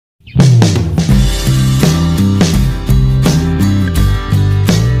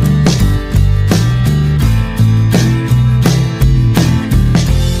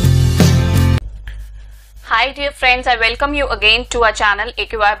Hi dear friends, I welcome you again to our channel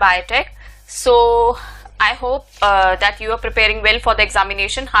AkyBiotech. So I hope that you are preparing well for the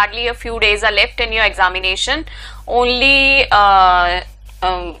examination. Hardly a few days are left in your examination. Only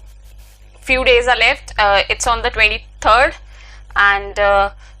few days are left. It's on the 23rd, and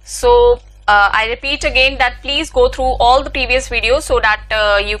I repeat again that please go through all the previous videos so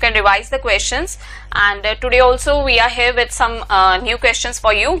that you can revise the questions. And today also we are here with some new questions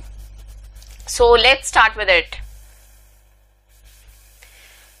for you. So let's start with it.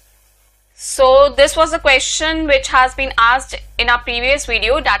 So this was a question which has been asked in our previous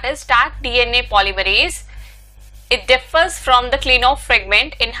video, that is stacked DNA polymerase. It differs from the clean-off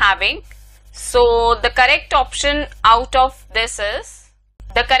fragment in having. So the correct option out of this is,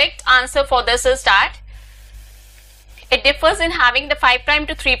 the correct answer for this is that it differs in having the 5'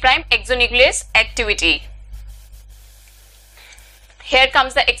 to 3' exonuclease activity. Here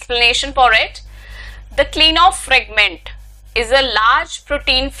comes the explanation for it. The clean-off fragment is a large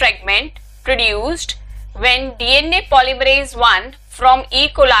protein fragment produced when DNA polymerase 1 from E.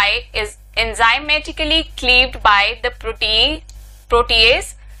 coli is enzymatically cleaved by the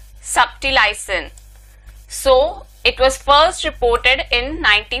protease subtilisin. So it was first reported in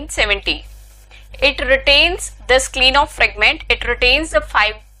 1970. It retains this clean-off fragment. It retains the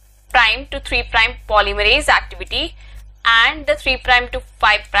 5' to 3' polymerase activity and the 3' to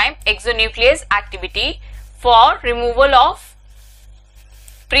 5' exonuclease activity for removal of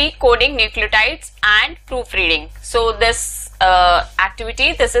pre-coding nucleotides and proofreading. So this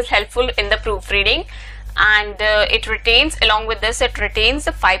activity, this is helpful in the proofreading, and it retains, along with this, it retains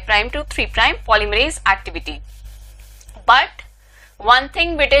the 5' to 3' polymerase activity. But one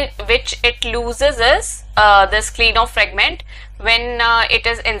thing which it loses is this clean-off fragment. When it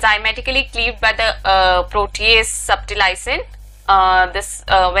is enzymatically cleaved by the protease subtilisin,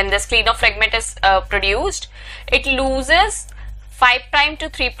 when this clean-off fragment is produced, it loses 5' to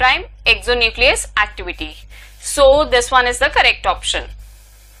 3' exonuclease activity. So this one is the correct option.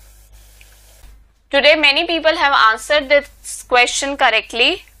 Today many people have answered this question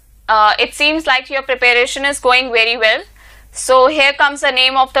correctly. It seems like your preparation is going very well. So here comes the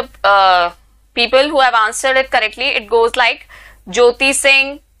name of the people who have answered it correctly. It goes like Jyoti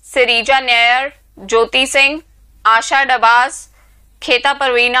Singh, Sirija Nair, Jyoti Singh, Asha Dabas, Kheta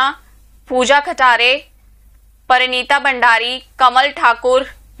Parveena, Pooja Khatare, Parinita Bandari, Kamal Thakur,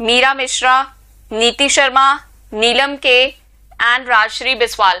 Meera Mishra, Neeti Sharma, Neelam K, and Rajshri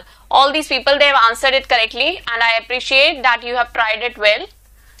Biswal. All these people, they have answered it correctly, and I appreciate that you have tried it well.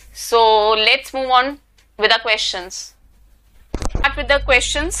 So let's move on with the questions. Start with the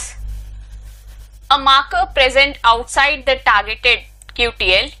questions. A marker present outside the targeted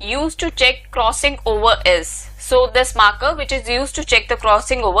QTL used to check crossing over is. So this marker which is used to check the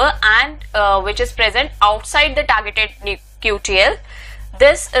crossing over and which is present outside the targeted QTL,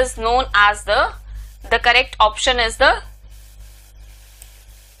 this is known as the correct option is the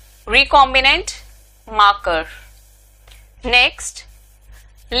recombinant marker. Next,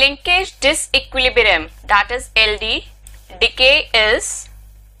 linkage disequilibrium, that is LD, decay is,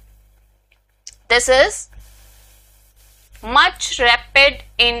 this is much rapid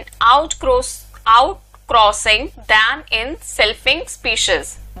in outcrossing than in selfing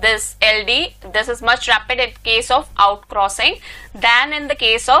species. This LD, this is much rapid in case of outcrossing than in the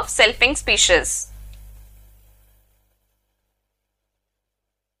case of selfing species.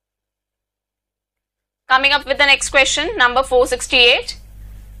 Coming up with the next question, number 468.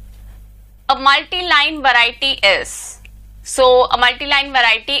 A multi-line variety is. So a multi-line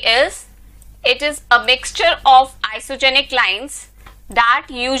variety is, it is a mixture of isogenic lines that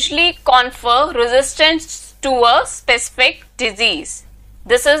usually confer resistance to a specific disease.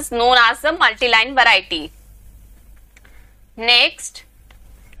 This is known as the multi-line variety. Next,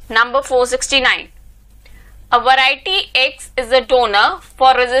 number 469. A variety X is a donor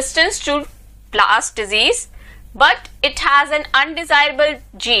for resistance to blast disease, but it has an undesirable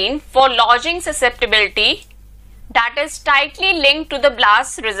gene for lodging susceptibility that is tightly linked to the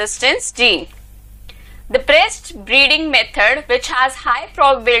blast resistance gene. The best breeding method which has high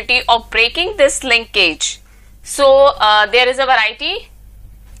probability of breaking this linkage. So there is a variety,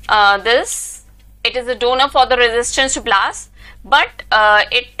 it is a donor for the resistance to blast, but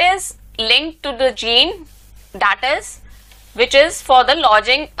it is linked to the gene that is, which is for the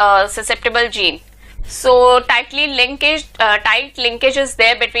lodging susceptible gene. So tight linkage is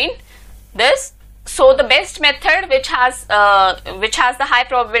there between this. So the best method which has the high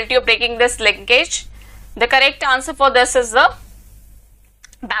probability of breaking this linkage, the correct answer for this is the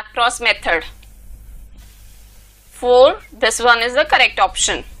backcross method. 4, this one is the correct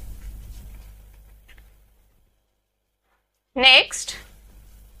option. Next,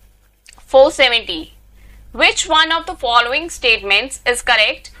 470. Which one of the following statements is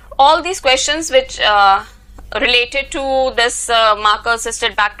correct? All these questions which related to this marker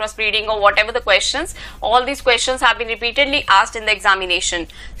assisted backcross breeding or whatever the questions, all these questions have been repeatedly asked in the examination.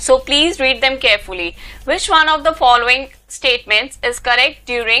 So please read them carefully. Which one of the following statements is correct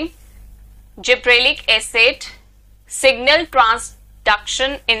during gibberellic acid signal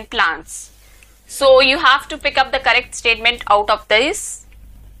transduction in plants? So you have to pick up the correct statement out of this.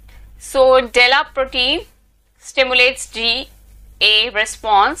 So DELA protein stimulates GA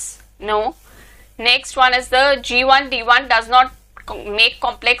response. No. Next one is the G1D1 does not make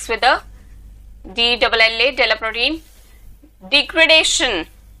complex with the DLLA DELA protein. Degradation.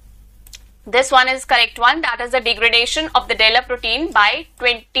 This one is correct one. That is the degradation of the DELA protein by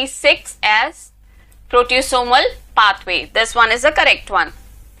 26S proteasomal pathway. This one is the correct one.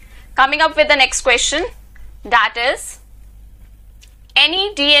 Coming up with the next question, that is,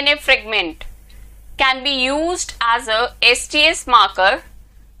 any DNA fragment can be used as a STS marker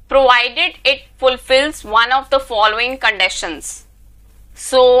provided it fulfills one of the following conditions.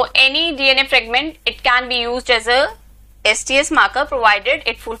 So any DNA fragment, it can be used as a STS marker provided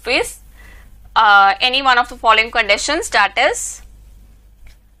it fulfills any one of the following conditions, that is,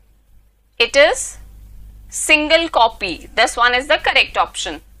 it is single copy. This one is the correct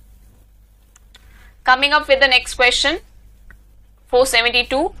option. Coming up with the next question,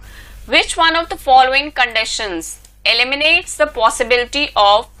 472. Which one of the following conditions eliminates the possibility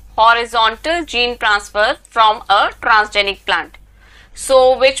of horizontal gene transfer from a transgenic plant?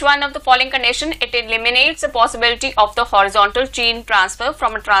 So which one of the following condition it eliminates the possibility of the horizontal gene transfer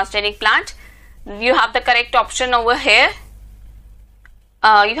from a transgenic plant? You have the correct option over here.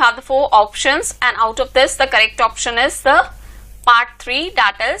 You have the 4 options, and out of this the correct option is the part 3,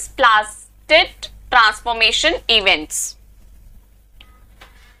 that is plasmid transformation events.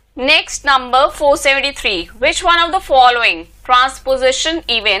 Next, number 473. Which one of the following transposition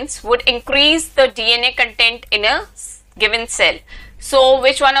events would increase the DNA content in a given cell? So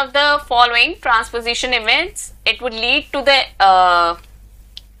which one of the following transposition events it would lead to the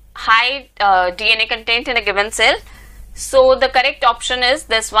high DNA content in a given cell? So the correct option is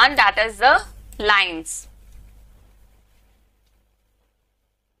this one, that is the lines.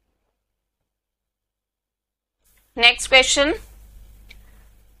 Next question.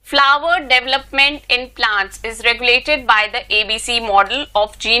 Flower development in plants is regulated by the ABC model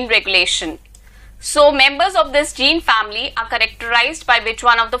of gene regulation. So members of this gene family are characterized by which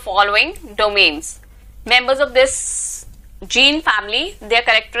one of the following domains? Members of this gene family, they are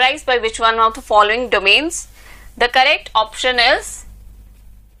characterized by which one of the following domains? The correct option is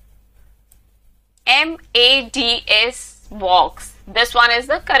MADS box. This one is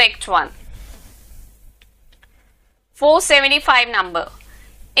the correct one. 475 number.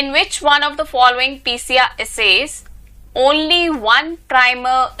 In which one of the following PCR assays only one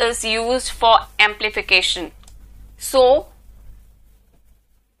primer is used for amplification? So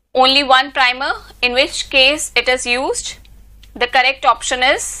only one primer, in which case it is used? The correct option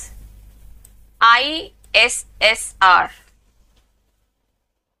is ISSR.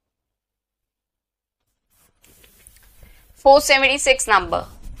 476 number.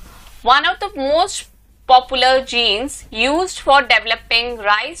 One of the most popular genes used for developing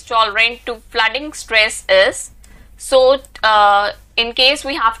rice tolerant to flooding stress is, so in case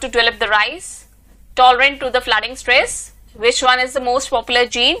we have to develop the rice tolerant to the flooding stress, which one is the most popular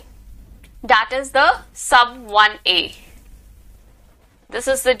gene? That is the sub1A. This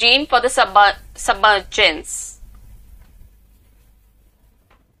is the gene for the submergence.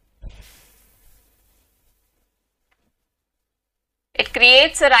 It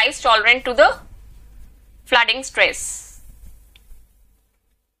creates a rice tolerant to the flooding stress.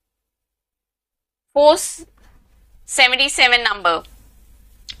 477 number.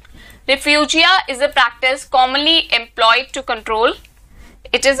 Refugia is a practice commonly employed to control.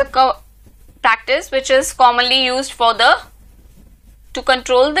 It is a practice which is commonly used for to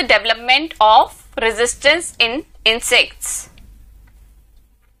control the development of resistance in insects.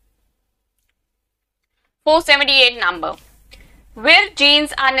 478 number. Where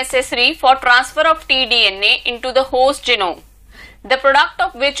genes are necessary for transfer of tDNA into the host genome, the product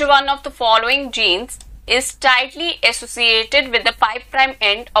of which one of the following genes is tightly associated with the 5'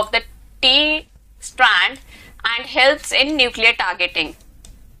 end of the T-strand and helps in nuclear targeting?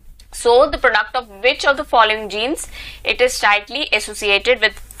 So the product of which of the following genes it is tightly associated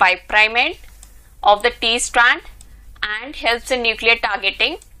with 5' end of the T-strand and helps in nuclear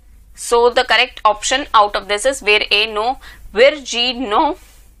targeting? So the correct option out of this is where A no, where G no,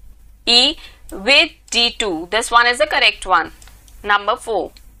 E with D2. This one is the correct one. Number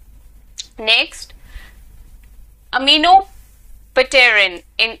 4. Next, aminopterin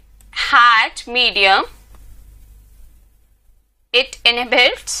in hat medium, it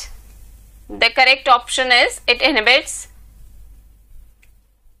inhibits, the correct option is it inhibits,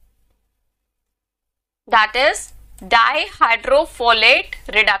 that is dihydrofolate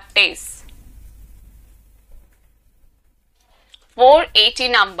reductase. 480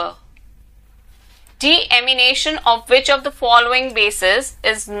 number. Deamination of which of the following bases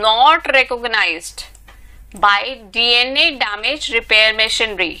is not recognized by DNA damage repair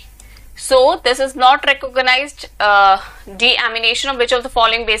machinery? So this is not recognized, deamination of which of the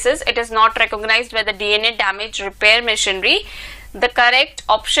following bases, it is not recognized by the DNA damage repair machinery. The correct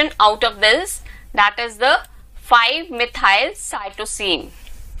option out of this, that is the 5-methyl cytosine.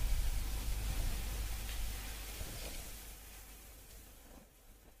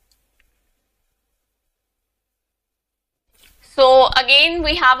 So again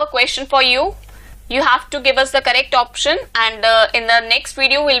we have a question for you. You have to give us the correct option, and in the next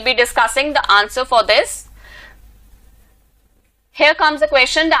video we will be discussing the answer for this. Here comes the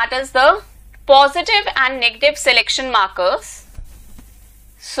question, that is the positive and negative selection markers.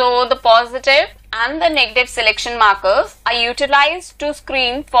 So the positive and the negative selection markers are utilized to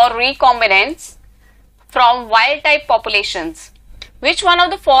screen for recombinants from wild type populations. Which one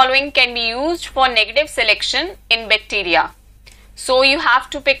of the following can be used for negative selection in bacteria? So you have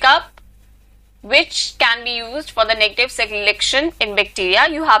to pick up which can be used for the negative selection in bacteria.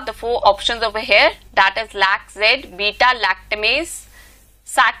 You have the 4 options over here, that is LAC-Z, beta-lactamase,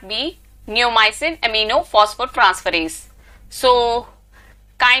 SAC-B, neomycin, aminophosphotransferase. So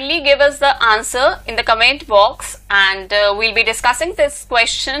kindly give us the answer in the comment box, and we'll be discussing this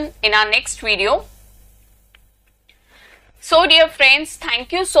question in our next video. So dear friends,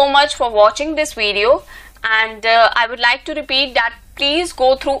 thank you so much for watching this video, and I would like to repeat that please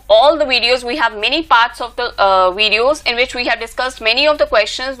go through all the videos. We have many parts of the videos in which we have discussed many of the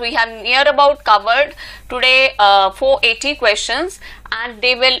questions. We have near about covered today 480 questions, and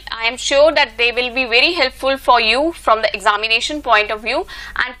they will, I am sure that they will be very helpful for you from the examination point of view.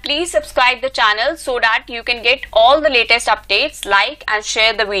 And please subscribe the channel so that you can get all the latest updates, like and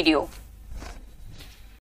share the video.